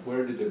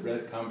 where did the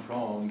bread come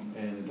from?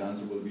 And the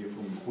answer will be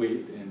from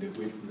wheat, and the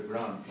wheat from the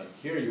ground. But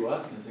here you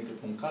ask, and think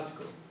from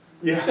Costco.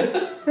 Yeah,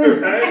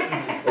 right.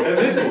 And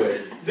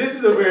this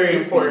is a very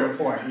important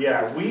point.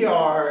 Yeah, we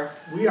are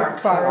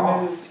cut Far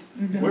off. removed.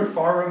 Mhm. We're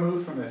far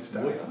removed from this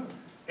stuff, We are.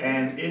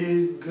 and it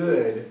is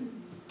good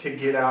to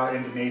get out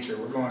into nature.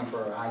 We're going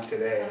for a hike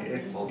today.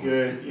 It's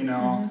good,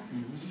 Mhm.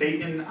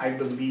 Satan, I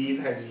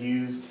believe, has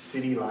used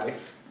city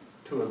life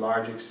to a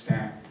large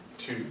extent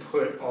to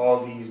put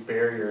all these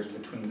barriers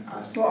between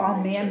us Well, all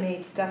and nature.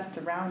 man-made stuff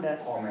is around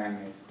us. All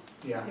man-made,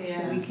 yeah,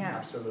 So we can't.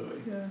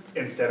 absolutely. Yeah.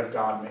 Instead of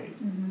God-made.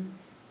 Mhm.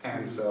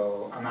 And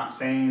so I'm not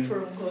saying,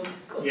 From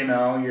Costco. you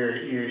know,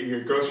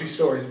 your grocery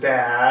store is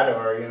bad,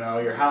 or, you know,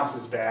 your house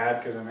is bad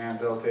because a man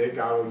built it.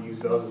 God will use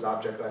those as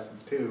object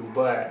lessons too.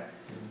 But,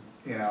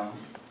 you know,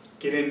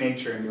 get in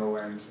nature and you'll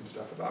learn some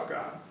stuff about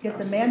God. Yet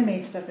the Absolutely.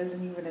 man-made stuff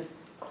isn't even as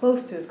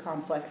close to as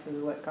complex as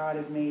what God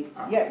has made.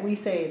 Yet we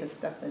say the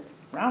stuff that's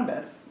around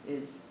us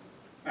is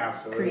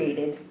Absolutely.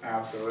 created.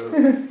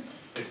 Absolutely.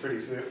 It's pretty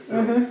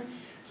silly.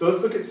 So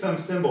let's look at some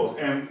symbols.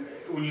 And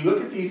when you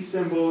look at these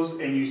symbols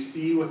and you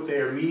see what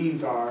their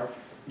meanings are,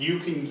 you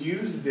can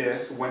use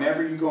this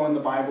whenever you go in the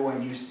Bible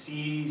and you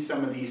see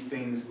some of these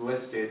things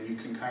listed. You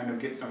can kind of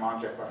get some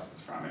object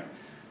lessons from it.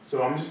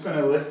 So I'm just going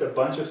to list a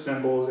bunch of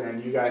symbols,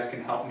 and you guys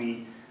can help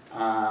me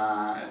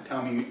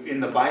tell me in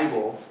the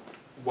Bible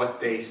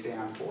what they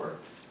stand for.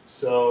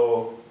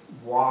 So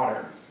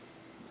water.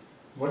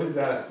 What is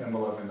that a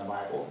symbol of in the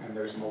Bible? And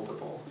there's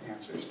multiple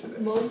answers to this.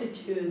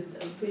 Multitude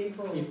of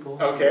people. People.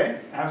 Okay,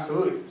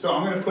 absolutely. So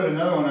I'm going to put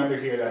another one under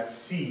here, that's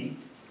sea.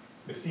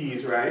 The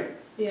seas, right?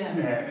 Yeah.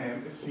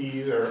 And the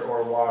seas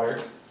or water.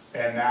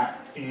 And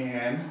that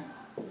in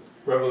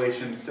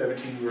Revelation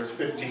 17 verse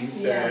 15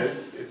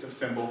 says it's a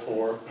symbol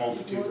for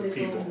multitudes of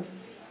people.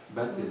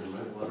 Baptism,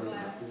 right? Water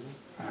baptism.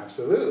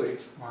 Absolutely.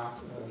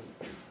 Lots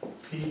of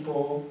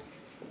people.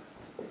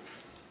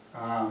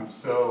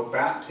 So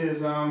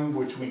baptism,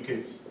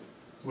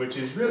 which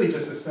is really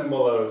just a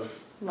symbol of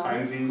Life.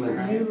 cleansing. Cleansing.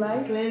 Right? New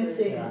life.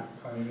 Cleansing. Yeah,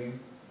 cleansing.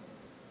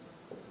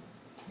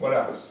 What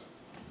else?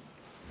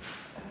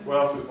 What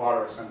else is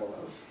water a symbol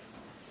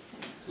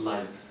of?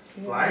 Life.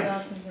 Yeah, Life, what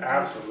else is there?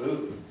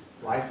 absolutely.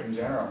 Life in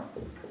general.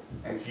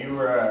 If you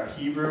were a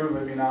Hebrew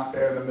living out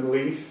there in the Middle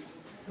East,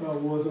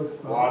 Word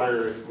of God.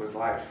 water was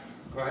life.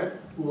 Go ahead.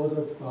 Word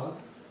of God.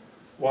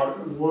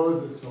 Water,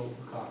 Word is of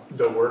God.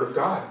 the Word of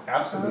God, Oh,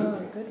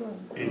 absolutely. good one.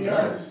 It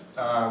Yeah.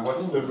 does.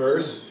 What's the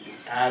verse?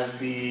 As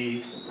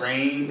the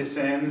rain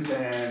descends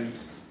and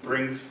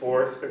brings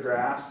forth the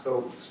grass,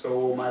 so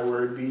will my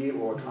word be. It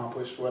will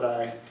accomplish what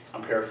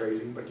I'm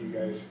paraphrasing, but you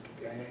guys,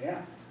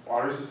 yeah.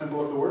 Water is a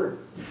symbol of the Word.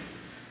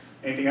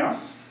 Anything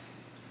else?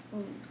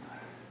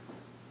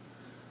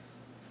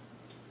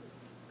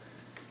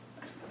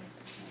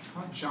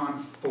 How about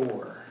John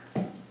 4?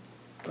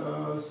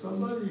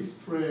 Somebody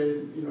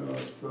explained,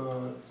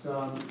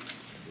 John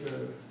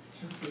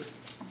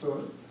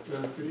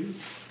chapter 3.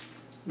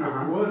 The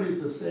Uh-huh. word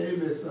is the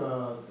same as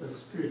the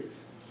spirit.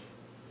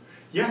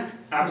 Yeah,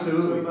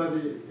 absolutely.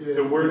 Somebody,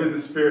 The Word and the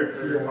Spirit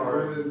yeah, are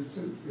word and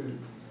spirit.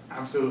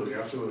 absolutely.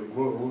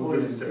 We'll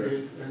Word get and into it.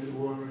 spirit and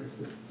word is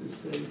the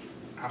same.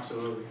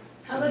 Absolutely.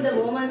 How about the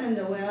woman and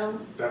the well?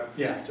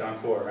 Yeah, John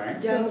 4,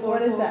 right? John So 4,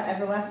 what is 4. that,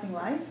 everlasting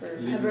life? Or?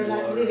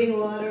 Living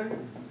water.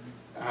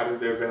 Out of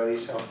their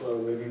belly shall flow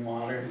living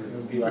water. It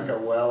would be like a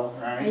well,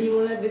 And right? you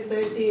will not be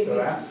thirsty So if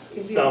that's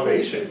you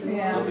salvation. taste this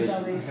Yeah, water.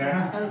 salvation.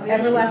 Yeah. Salvation.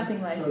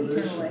 Everlasting life, eternal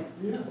Salvation. life.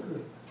 Yeah,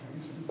 good.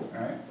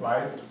 Right?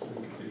 Life, so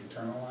we can say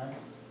eternal life.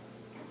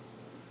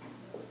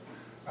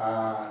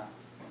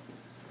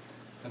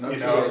 And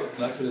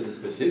You actually,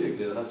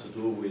 specifically, that has to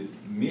do with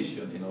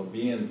mission,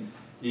 being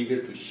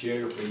eager to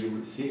share what you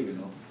receive,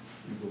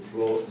 to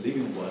flow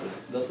living waters.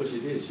 That's what she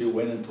did. She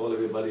went and told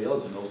everybody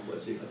else,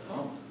 what she had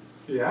found,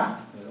 Yeah,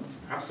 you know.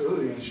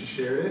 absolutely, and she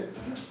shared it.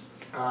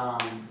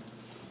 God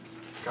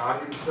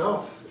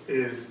himself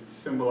is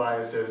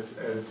symbolized as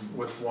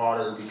with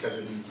water because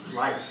it's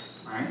life,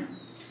 right?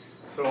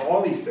 So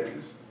all these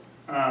things.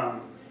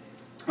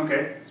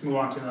 Okay, let's move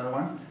on to another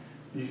one.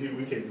 You see,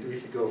 we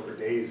could go for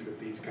days with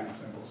these kind of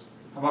symbols.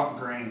 How about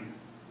grain?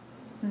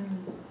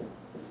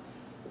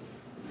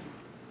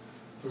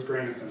 What's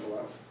grain a symbol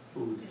of?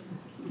 Food.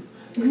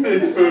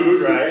 It's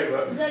food, right?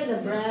 It's like the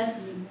bread.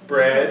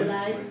 Bread.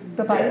 Like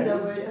The the Bible.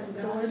 word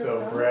of God.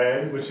 So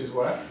bread, which is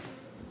what?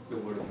 The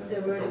word of The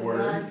God. word The of word.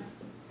 God.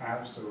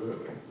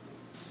 Absolutely.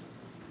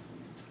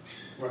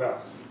 What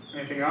else?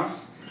 Anything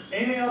else?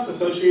 Anything else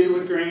associated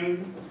with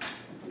grain?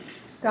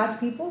 God's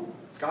people?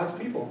 God's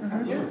people.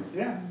 Mhm.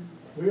 Yeah,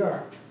 we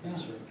are.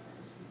 That's right.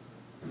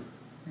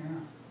 Yeah.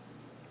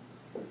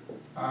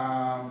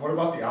 What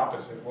about the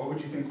opposite? What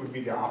would you think would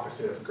be the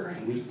opposite of grain?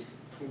 Wheat.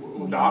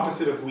 The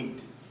opposite of wheat.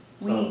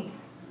 Weeds.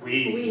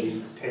 Weeds.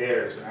 Weeds.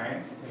 Tares,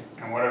 right?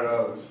 And what are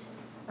those?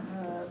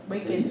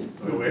 Wicked.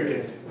 The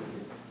wicked.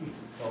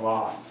 The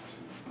lost.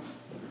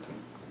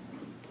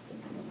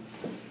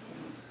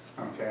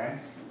 Okay.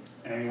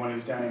 And anyone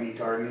who's done any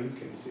gardening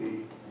can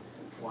see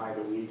why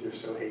the weeds are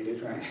so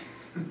hated, right?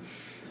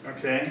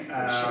 Okay.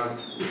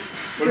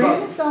 What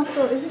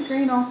about? Isn't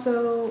grain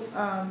also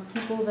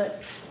people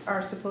that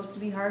are supposed to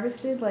be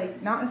harvested?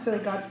 Like, not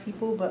necessarily God's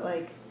people, but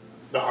like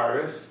The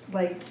harvest?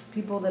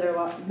 people that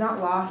are not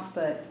lost,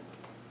 but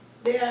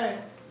They are.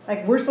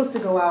 like we're supposed to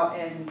go out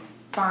and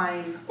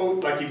find, Oh,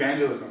 like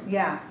evangelism.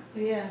 yeah.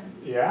 Yeah.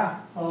 Yeah.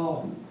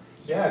 Oh,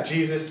 Yeah.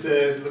 Jesus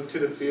says, look to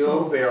the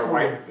fields, they are So-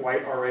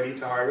 white already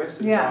to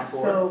harvest in Yeah, John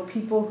 4. so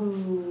people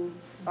who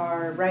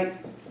are ripe.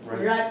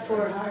 Right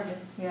for harvest.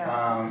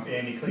 Yeah.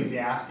 In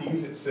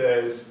Ecclesiastes, it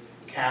says,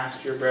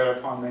 cast your bread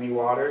upon many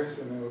waters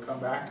and they will come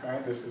back,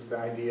 right? This is the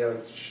idea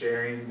of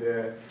sharing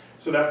the,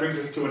 so that brings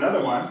us to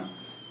another one,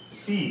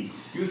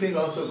 seeds. You think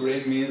also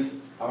grain means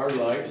our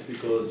lives,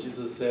 because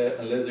Jesus said,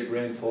 unless the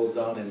grain falls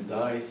down and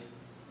dies,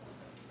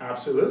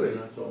 Absolutely,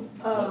 so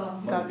Oh.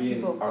 must God's be in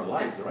people. our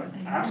lives, right?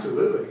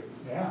 absolutely,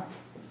 yeah.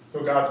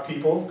 So God's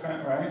people,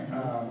 kind of, right?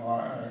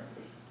 Our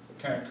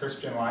kind of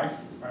Christian life,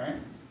 right?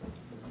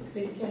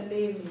 Christian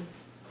living.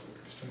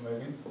 Christian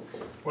living.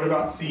 What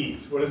about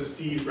seeds? What does a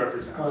seed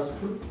represent?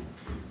 Gospel.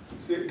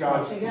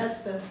 God's The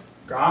gospel.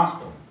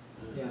 gospel.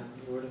 Yeah,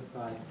 the word of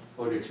God.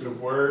 Or the The truth.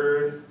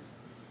 word,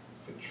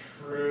 the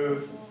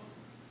truth.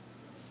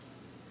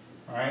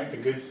 All right, the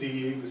good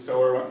seed, the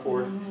sower went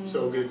forth,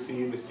 sow good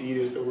seed. The seed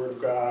is the word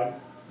of God.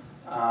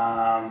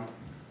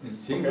 In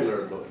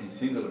singular, though, in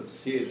singular,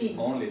 seed Seed.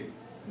 only,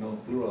 no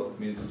plural,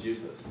 means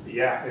Jesus.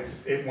 Yeah,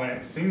 when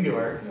it's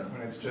singular, Yeah.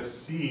 when it's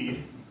just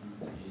seed,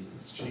 Jesus.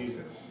 it's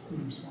Jesus.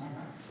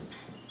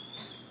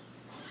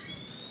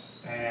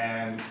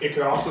 And it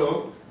could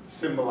also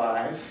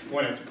symbolize,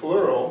 when it's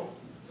plural,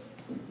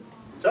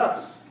 it's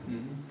us.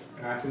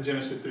 And that's in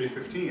Genesis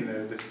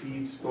 3:15, the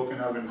seed spoken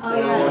of in Oh,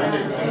 plural yeah, and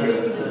in that's singular.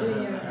 everything to do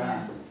here.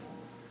 Yeah.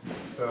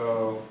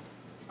 So,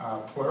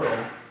 plural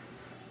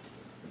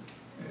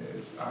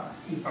is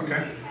us.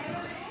 Okay.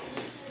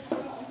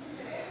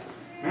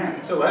 Man,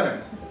 it's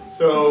 11.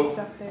 So,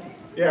 Stop there.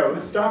 yeah,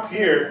 let's stop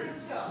here.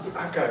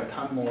 I've got a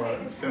ton more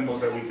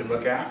symbols that we could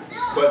look at,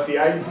 but the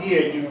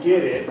idea, you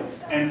get it.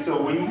 And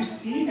so when you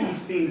see these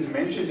things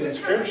mentioned in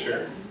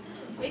Scripture,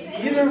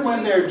 even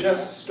when they're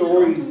just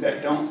stories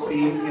that don't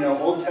seem,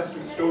 Old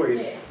Testament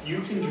stories, you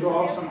can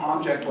draw some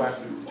object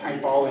lessons,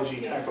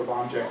 typology type of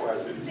object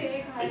lessons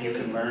that you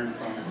can learn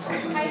from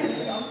these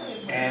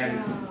things. And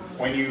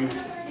when you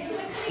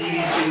see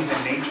these things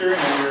in nature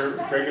and in your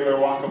regular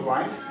walk of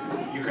life,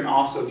 you can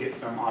also get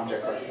some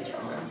object lessons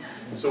from them.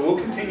 So we'll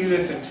continue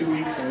this in 2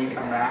 weeks when we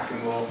come back,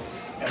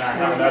 and I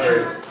have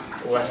another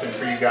lesson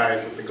for you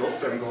guys with the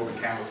 7 golden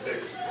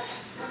candlesticks.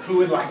 Who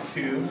would like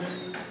to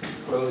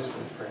close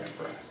with prayer?